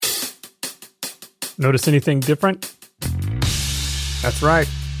Notice anything different? That's right,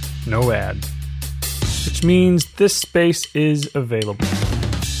 no ads. Which means this space is available.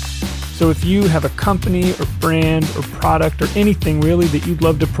 So if you have a company or brand or product or anything really that you'd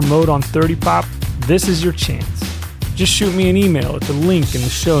love to promote on 30 Pop, this is your chance. Just shoot me an email at the link in the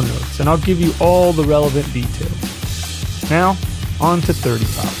show notes and I'll give you all the relevant details. Now, on to 30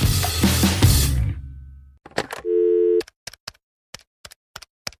 Pop.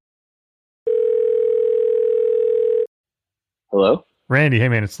 Hello? Randy, hey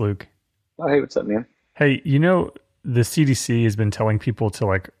man, it's Luke. Oh, hey, what's up, man? Hey, you know, the CDC has been telling people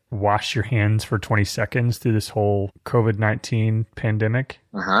to wash your hands for 20 seconds through this whole COVID-19 pandemic.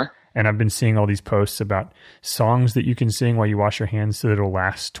 Uh-huh. And I've been seeing all these posts about songs that you can sing while you wash your hands so that it'll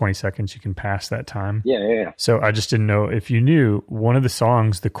last 20 seconds. You can pass that time. Yeah. So I just didn't know if you knew one of the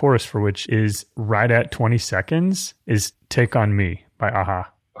songs, the chorus for which is right at 20 seconds, is Take On Me by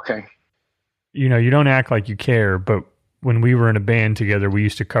a-ha. Okay. You know, you don't act like you care, but when we were in a band together, we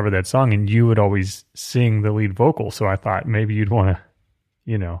used to cover that song and you would always sing the lead vocal. So I thought maybe you'd want to,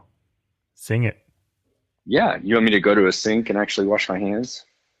 sing it. Yeah. You want me to go to a sink and actually wash my hands?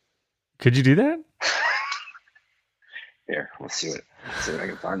 Could you do that? Here, let's see what I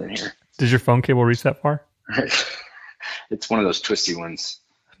can find in here. Does your phone cable reach that far? It's one of those twisty ones.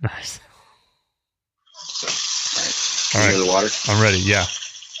 Nice. So, all right. All right. You know the water? I'm ready. Yeah.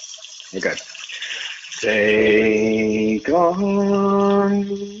 Okay. Take on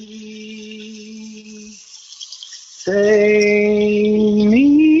me, take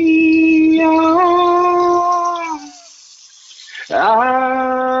me on,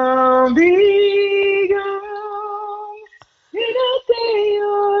 I'll be gone in a day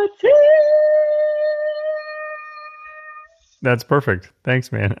or two. That's perfect.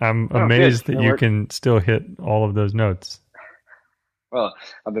 Thanks, man. I'm amazed that you can still hit all of those notes. Well,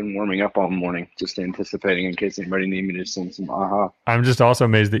 I've been warming up all morning, just anticipating in case anybody need me to sing some a-ha. I'm just also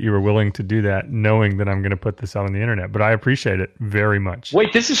amazed that you were willing to do that, knowing that I'm going to put this out on the internet. But I appreciate it very much.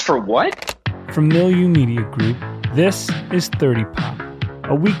 Wait, this is for what? From Milieu Media Group, this is 30 Pop,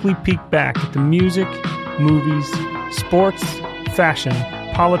 a weekly peek back at the music, movies, sports, fashion,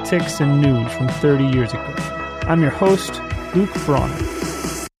 politics, and news from 30 years ago. I'm your host, Luke Bronner.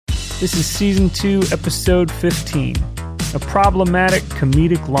 This is Season 2, Episode 15. A problematic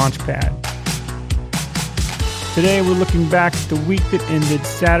comedic launchpad. Today we're looking back at the week that ended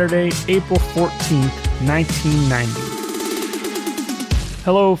Saturday, April 14th, 1990.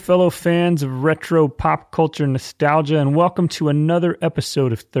 Hello, fellow fans of retro pop culture nostalgia, and welcome to another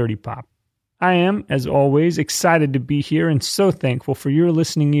episode of 30 Pop. I am, as always, excited to be here and so thankful for your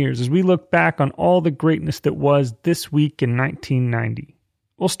listening ears as we look back on all the greatness that was this week in 1990.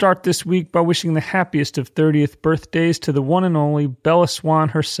 We'll start this week by wishing the happiest of 30th birthdays to the one and only Bella Swan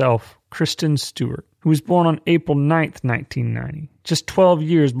herself, Kristen Stewart, who was born on April 9th, 1990, just 12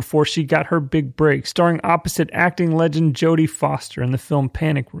 years before she got her big break, starring opposite acting legend Jodie Foster in the film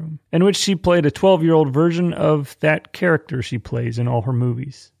Panic Room, in which she played a 12-year-old version of that character she plays in all her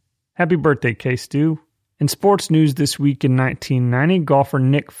movies. Happy birthday, K-Stu. In sports news this week in 1990, golfer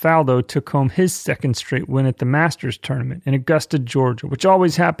Nick Faldo took home his second straight win at the Masters tournament in Augusta, Georgia, which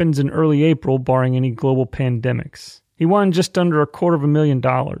always happens in early April, barring any global pandemics. He won just under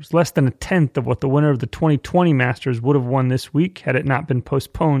 $250,000, less than a tenth of what the winner of the 2020 Masters would have won this week had it not been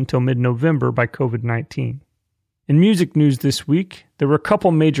postponed till mid-November by COVID-19. In music news this week, there were a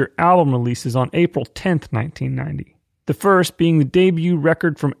couple major album releases on April 10th, 1990. The first being the debut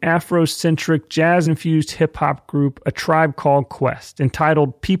record from Afrocentric, jazz-infused hip-hop group A Tribe Called Quest,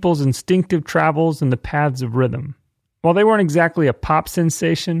 entitled People's Instinctive Travels in the Paths of Rhythm. While they weren't exactly a pop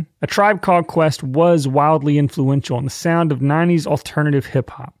sensation, A Tribe Called Quest was wildly influential in the sound of 90s alternative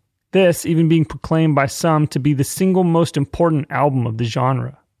hip-hop. This even being proclaimed by some to be the single most important album of the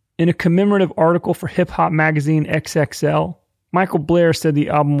genre. In a commemorative article for hip-hop magazine XXL, Michael Blair said the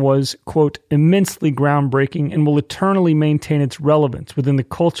album was, quote, immensely groundbreaking and will eternally maintain its relevance within the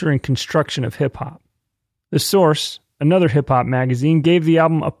culture and construction of hip-hop. The Source, another hip-hop magazine, gave the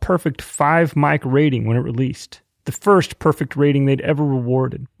album a perfect 5-mic rating when it released, the first perfect rating they'd ever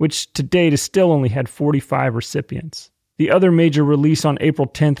rewarded, which to date has still only had 45 recipients. The other major release on April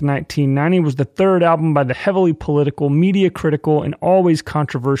 10th, 1990 was the third album by the heavily political, media-critical, and always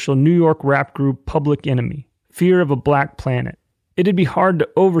controversial New York rap group Public Enemy, Fear of a Black Planet. It'd be hard to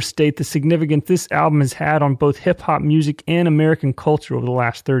overstate the significance this album has had on both hip-hop music and American culture over the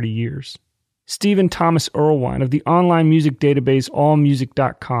last 30 years. Stephen Thomas Erlewine of the online music database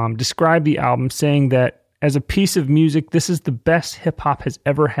AllMusic.com described the album saying that, as a piece of music, this is the best hip-hop has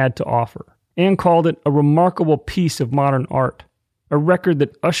ever had to offer, and called it a remarkable piece of modern art. a record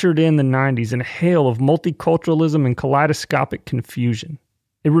that ushered in the 90s in a hail of multiculturalism and kaleidoscopic confusion.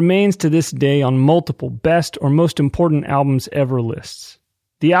 It remains to this day on multiple best or most important albums ever lists.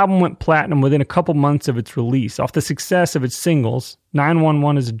 The album went platinum within a couple months of its release off the success of its singles,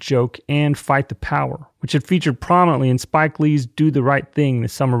 911 Is a Joke and Fight the Power, which had featured prominently in Spike Lee's Do the Right Thing the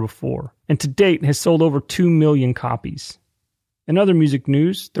summer before, and to date has sold over 2 million copies. In other music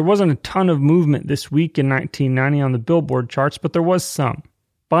news, there wasn't a ton of movement this week in 1990 on the Billboard charts, but there was some.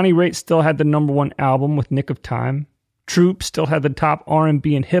 Bonnie Raitt still had the #1 album with Nick of Time. Troop still had the top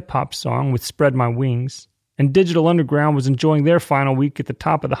R&B and hip-hop song with Spread My Wings. And Digital Underground was enjoying their final week at the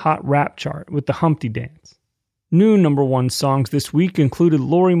top of the hot rap chart with the Humpty Dance. New #1 songs this week included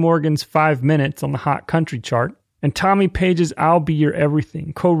Lori Morgan's 5 Minutes on the Hot Country chart, and Tommy Page's I'll Be Your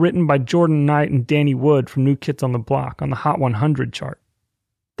Everything, co-written by Jordan Knight and Danny Wood from New Kids on the Block on the Hot 100 chart.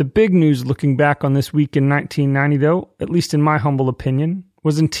 The big news looking back on this week in 1990, though, at least in my humble opinion,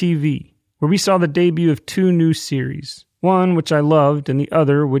 was in TV, where we saw the debut of 2 new series. One which I loved, and the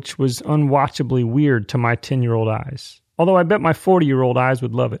other which was unwatchably weird to my 10-year-old eyes. Although I bet my 40-year-old eyes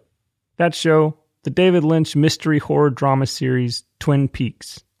would love it. That show, the David Lynch mystery horror drama series Twin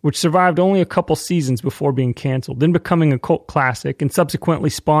Peaks, which survived only a couple seasons before being canceled, then becoming a cult classic and subsequently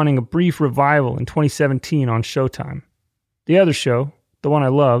spawning a brief revival in 2017 on Showtime. The other show, the one I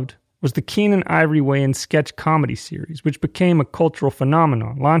loved, was the Keenen Ivory Wayans sketch comedy series, which became a cultural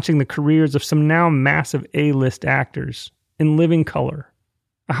phenomenon, launching the careers of some now massive A-list actors in living color.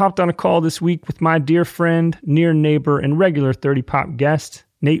 I hopped on a call this week with my dear friend, near neighbor, and regular 30 Pop guest,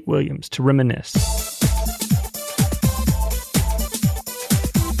 Nate Williams, to reminisce.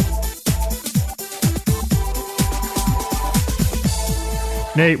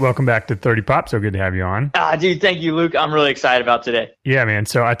 Nate, welcome back to 30 Pop. So good to have you on. Dude, thank you, Luke. I'm really excited about today. Yeah, man.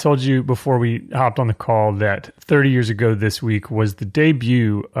 So I told you before we hopped on the call that 30 years ago this week was the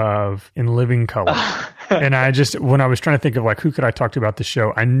debut of In Living Color. And when I was trying to think of like, who could I talk to about the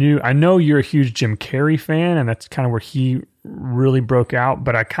show? I know you're a huge Jim Carrey fan, and that's kind of where he really broke out,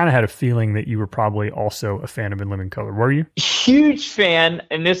 but I kind of had a feeling that you were probably also a fan of In Living Color. Were you? Huge fan,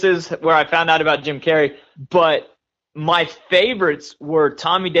 and this is where I found out about Jim Carrey, but my favorites were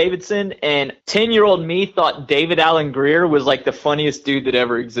Tommy Davidson, and 10-year-old me thought David Alan Grier was like the funniest dude that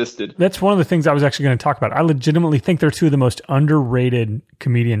ever existed. That's one of the things I was actually going to talk about. I legitimately think they're 2 of the most underrated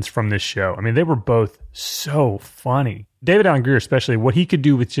comedians from this show. I mean, they were both so funny. David Alan Grier, especially, what he could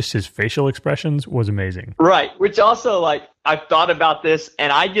do with just his facial expressions was amazing. Right, which also, like, I've thought about this, and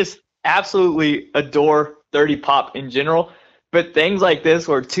I just absolutely adore 30 Pop in general. But things like this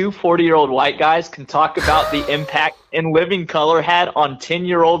where 2 40-year-old white guys can talk about the impact In Living Color had on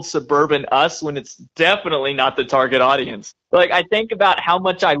 10-year-old suburban us when it's definitely not the target audience. Like, I think about how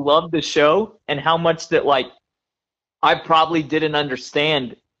much I love the show and how much that, like, I probably didn't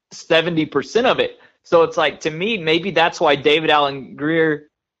understand 70% of it. So it's like, to me, maybe that's why David Alan Grier,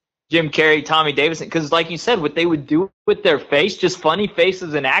 Jim Carrey, Tommy Davidson, because like you said, what they would do with their face, just funny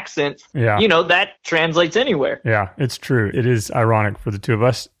faces and accents, that translates anywhere. Yeah, it's true. It is ironic for the 2 of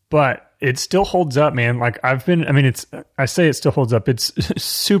us, but it still holds up, man. Like I say it still holds up. It's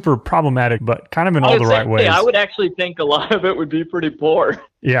super problematic, but kind of in all the right ways. I would actually think a lot of it would be pretty poor.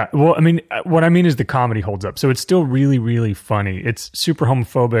 Yeah. Well, I mean, what I mean is the comedy holds up. So it's still really, really funny. It's super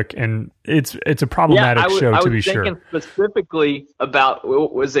homophobic, and it's a problematic show, to be sure. I was thinking specifically about,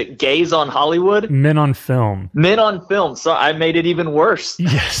 was it Gays on Hollywood? Men on Film. Men on Film. So I made it even worse.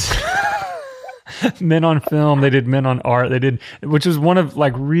 Yes. Men on Film. They did Men on Art. They did, which was one of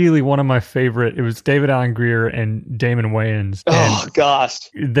my favorite. It was David Alan Grier and Damon Wayans. Oh gosh.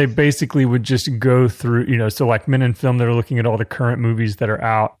 They basically would just go through, so like Men in Film, they were looking at all the current movies that are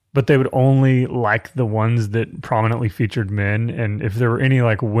out, but they would only like the ones that prominently featured men. And if there were any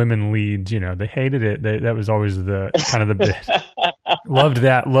like women leads, they hated it. That was always the kind of the bit. Loved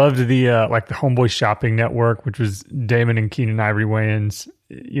that. Loved the like the Homeboy Shopping Network, which was Damon and Keenen Ivory Wayans,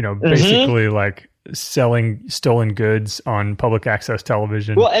 basically like selling stolen goods on public access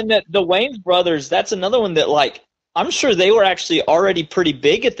television. Well, and the Wayans brothers, that's another one that, like, I'm sure they were actually already pretty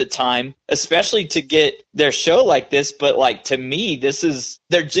big at the time, especially to get their show like this. But, like, to me, this is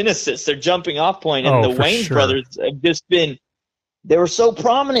their genesis, their jumping off point. And the Wayans brothers have just been, they were so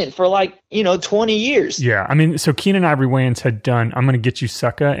prominent for 20 years. Yeah. I mean, so Keenen Ivory Wayans had done I'm Gonna Get You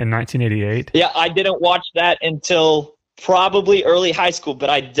Sucka in 1988. Yeah, I didn't watch that until probably early high school, but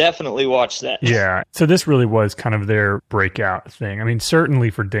I definitely watched that. Yeah. So this really was kind of their breakout thing. I mean, certainly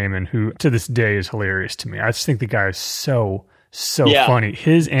for Damon, who to this day is hilarious to me. I just think the guy is so funny.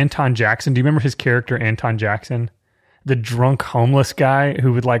 His Anton Jackson, do you remember his character, Anton Jackson? the drunk homeless guy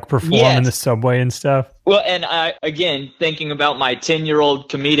who would like perform in the subway and stuff. Well, and I, again, thinking about my 10-year-old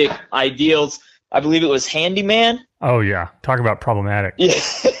comedic ideals, I believe it was Handyman. Oh, yeah. Talk about problematic. Yeah.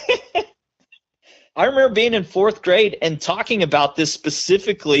 I remember being in 4th grade and talking about this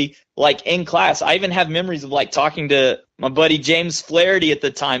specifically, like in class. I even have memories of like talking to my buddy James Flaherty at the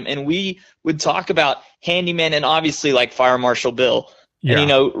time, and we would talk about Handyman and obviously like Fire Marshal Bill,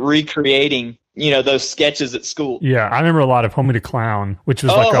 and recreating those sketches at school. Yeah, I remember a lot of Homie the Clown, which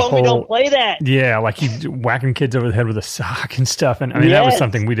was like a whole. Don't play that. Yeah, like he whacking kids over the head with a sock and stuff. And I mean, that was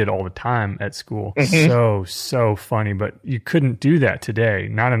something we did all the time at school. Mm-hmm. So funny, but you couldn't do that today.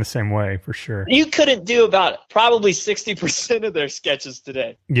 Not in the same way, for sure. You couldn't do about probably 60% of their sketches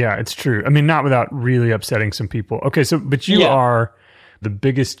today. Yeah, it's true. I mean, not without really upsetting some people. Okay, but you are the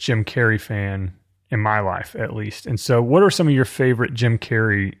biggest Jim Carrey fan in my life, at least. And so what are some of your favorite Jim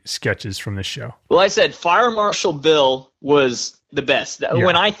Carrey sketches from this show? Well, I said Fire Marshal Bill was the best. Yeah.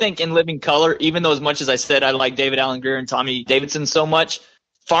 When I think In Living Color, even though as much as I said I like David Alan Grier and Tommy Davidson so much,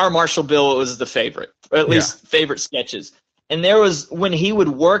 Fire Marshal Bill was the favorite, or at least favorite sketches. And there was when he would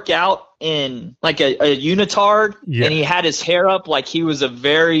work out in like a unitard, and he had his hair up like he was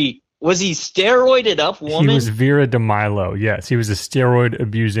was he steroided up woman? He was Vera DeMilo. Yes, he was a steroid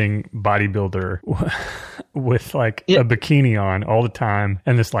abusing bodybuilder with like a bikini on all the time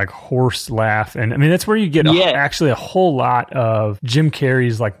and this like horse laugh. And I mean, that's where you get actually a whole lot of Jim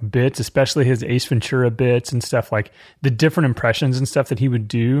Carrey's like bits, especially his Ace Ventura bits and stuff, like the different impressions and stuff that he would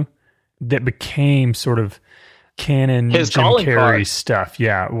do that became sort of canon his Jim Carrey stuff.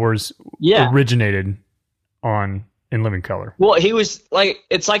 Yeah, was originated on In Living Color. Well, he was like,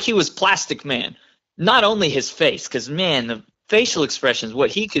 it's like he was Plastic Man. Not only his face, because man, the facial expressions, what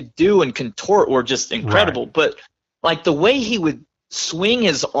he could do and contort were just incredible. Right. But like the way he would swing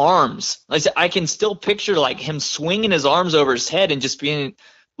his arms, I can still picture like him swinging his arms over his head and just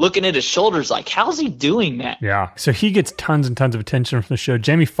looking at his shoulders like, how's he doing that? Yeah. So he gets tons and tons of attention from the show.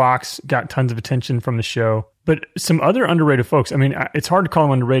 Jamie Foxx got tons of attention from the show. But some other underrated folks, I mean, it's hard to call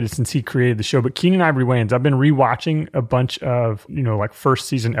him underrated since he created the show, but Keenen Ivory Wayans, I've been rewatching a bunch of, like first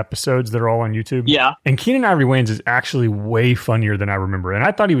season episodes that are all on YouTube. Yeah. And Keenen Ivory Wayans is actually way funnier than I remember. And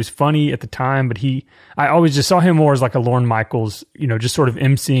I thought he was funny at the time, but I always just saw him more as like a Lorne Michaels, just sort of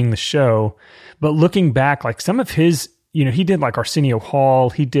emceeing the show. But looking back, like some of his, he did like Arsenio Hall,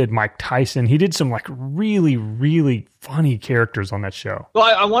 he did Mike Tyson, he did some like really, really funny characters on that show. Well,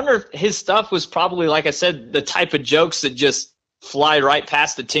 I wonder if his stuff was probably, like I said, the type of jokes that just fly right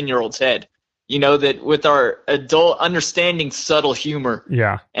past the 10-year-old's head. That with our adult understanding subtle humor.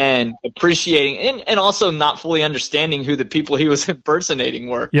 Yeah. And appreciating and also not fully understanding who the people he was impersonating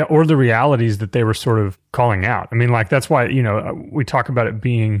were. Yeah, or the realities that they were sort of calling out. I mean, like that's why, we talk about it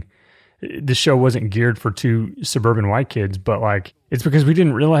being the show wasn't geared for two suburban white kids, but like it's because we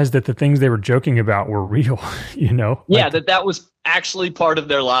didn't realize that the things they were joking about were real, Yeah, that was actually part of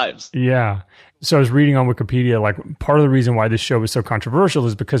their lives. Yeah. So I was reading on Wikipedia, like part of the reason why this show was so controversial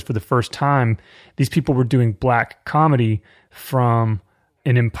is because for the first time, these people were doing black comedy from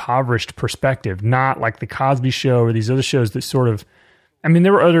an impoverished perspective, not like the Cosby Show or these other shows that sort of, I mean,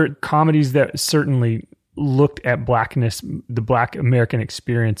 there were other comedies that certainly looked at blackness, the black American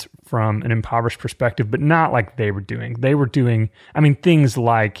experience from an impoverished perspective, but not like they were doing. They were doing, I mean, things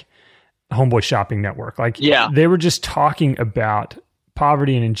like Homeboy Shopping Network. Like, they were just talking about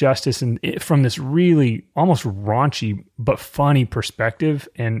poverty and injustice and from this really almost raunchy but funny perspective.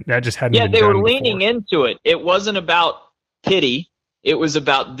 And that just hadn't been they done were leaning before. into it. It wasn't about pity. It was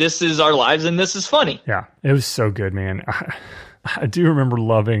about this is our lives and this is funny. Yeah, it was so good, man. I do remember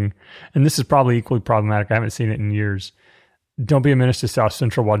loving, and this is probably equally problematic. I haven't seen it in years. Don't Be a Menace to South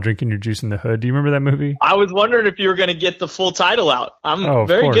Central While Drinking Your Juice in the Hood. Do you remember that movie? I was wondering if you were going to get the full title out.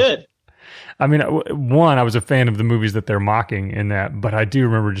 Very good. I mean, one, I was a fan of the movies that they're mocking in that, but I do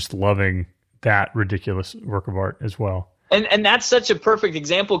remember just loving that ridiculous work of art as well. And that's such a perfect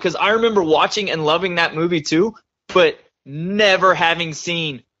example because I remember watching and loving that movie too, but never having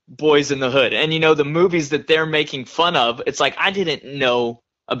seen Boys in the Hood. And the movies that they're making fun of, it's like I didn't know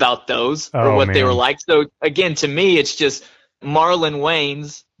about those or what they were like. So again, to me, it's just Marlon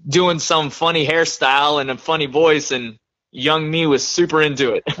Wayans doing some funny hairstyle and a funny voice, and young me was super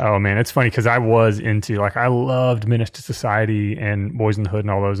into it. Oh man, it's funny because I was into, like, I loved Menace to Society and Boys in the Hood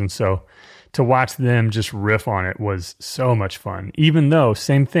and all those, and so to watch them just riff on it was so much fun. Even though,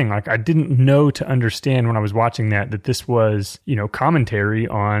 same thing, like I didn't know to understand when I was watching that this was, commentary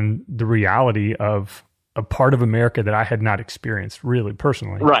on the reality of a part of America that I had not experienced really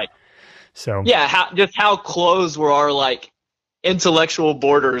personally. Right. So yeah, how close were our like intellectual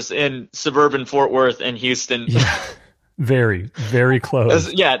borders in suburban Fort Worth and Houston. Yeah. Very, very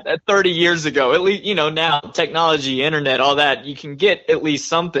close. 30 years ago. At least, now technology, internet, all that, you can get at least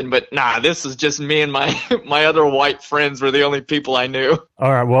something. But this is just me and my other white friends were the only people I knew.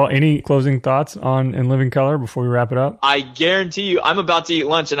 All right. Well, any closing thoughts on In Living Color before we wrap it up? I guarantee you, I'm about to eat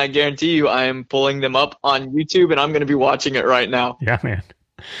lunch, and I guarantee you I am pulling them up on YouTube, and I'm going to be watching it right now. Yeah, man.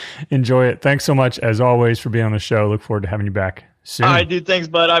 Enjoy it. Thanks so much, as always, for being on the show. Look forward to having you back soon. All right, dude. Thanks,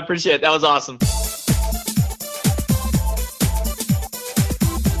 bud. I appreciate it. That was awesome.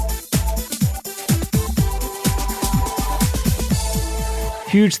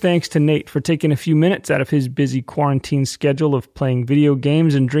 Huge thanks to Nate for taking a few minutes out of his busy quarantine schedule of playing video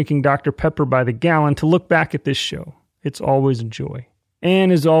games and drinking Dr. Pepper by the gallon to look back at this show. It's always a joy.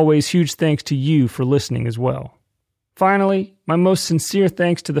 And as always, huge thanks to you for listening as well. Finally, my most sincere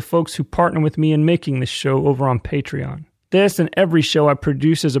thanks to the folks who partner with me in making this show over on Patreon. This and every show I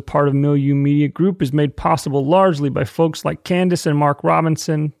produce as a part of Milieu Media Group is made possible largely by folks like Candace and Mark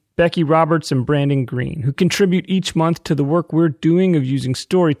Robinson, Becky Roberts, and Brandon Green, who contribute each month to the work we're doing of using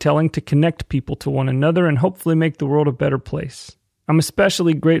storytelling to connect people to one another and hopefully make the world a better place. I'm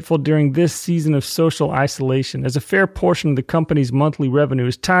especially grateful during this season of social isolation, as a fair portion of the company's monthly revenue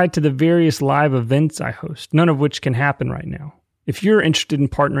is tied to the various live events I host, none of which can happen right now. If you're interested in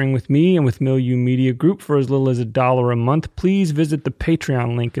partnering with me and with Milieu Media Group for as little as $1 a month, please visit the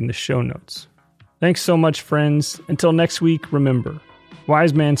Patreon link in the show notes. Thanks so much, friends. Until next week, remember,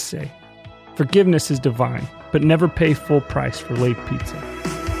 wise man say, forgiveness is divine, but never pay full price for late pizza.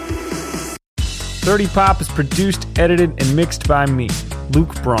 30 Pop is produced, edited, and mixed by me,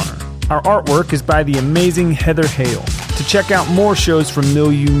 Luke Bronner. Our artwork is by the amazing Heather Hale. To check out more shows from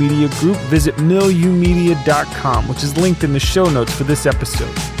Milieu Media Group, visit milieumedia.com, which is linked in the show notes for this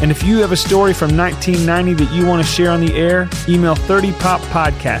episode. And if you have a story from 1990 that you want to share on the air, email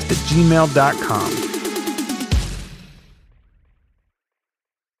 30poppodcast@gmail.com.